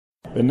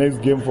the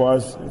next game for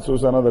us, it's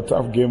also another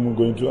tough game. We're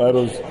going to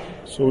Arrows.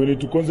 So we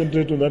need to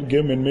concentrate on that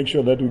game and make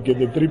sure that we get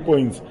the 3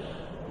 points.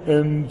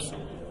 And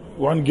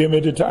one game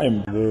at a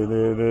time.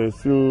 They're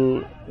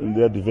still in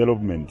their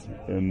development.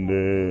 And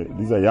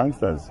these are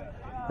youngsters.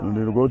 And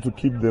we've got to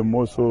keep them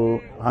also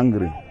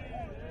hungry.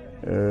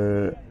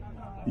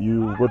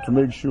 You've got to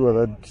make sure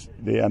that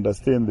they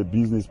understand the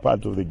business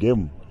part of the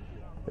game.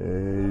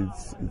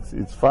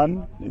 It's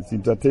fun, it's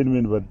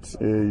entertainment, but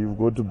you've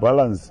got to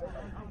balance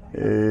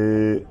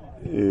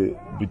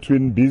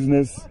between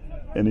business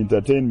and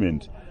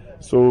entertainment.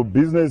 So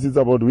business is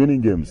about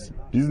winning games.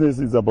 Business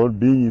is about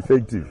being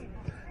effective.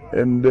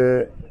 And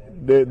they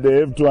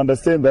have to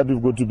understand that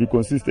we've got to be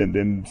consistent.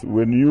 And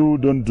when you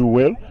don't do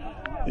well,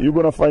 you're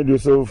going to find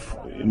yourself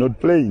not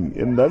playing.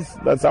 And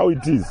that's how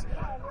it is.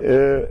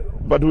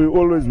 But we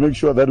always make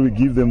sure that we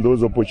give them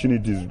those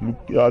opportunities. Look,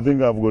 I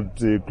think I've got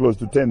close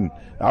to 10.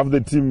 Half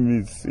the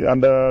team is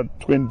under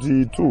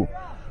 22.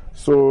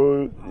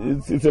 So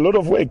it's a lot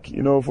of work,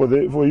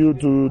 for you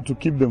to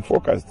keep them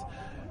focused.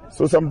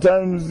 So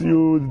sometimes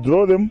you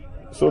draw them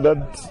so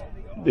that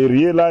they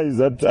realize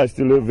that I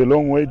still have a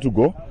long way to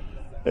go.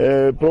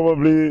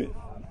 Probably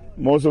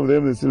most of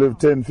them, they still have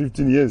 10,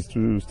 15 years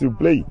to still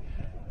play.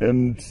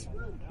 And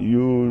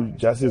you're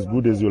just as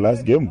good as your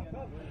last game.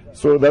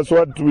 So that's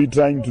what we're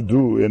trying to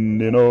do.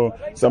 And,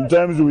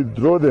 sometimes we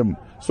withdraw them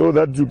so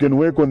that you can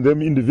work on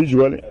them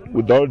individually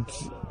without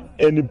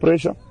any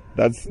pressure.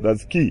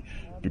 That's key.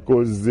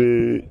 Because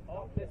they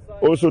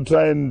also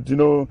try and,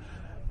 divert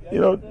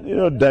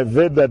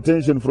the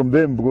attention from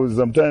them, because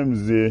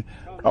sometimes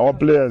our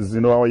players,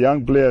 our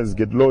young players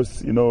get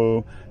lost, in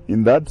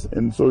that.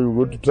 And so you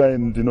got to try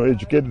and,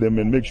 educate them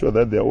and make sure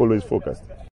that they're always focused.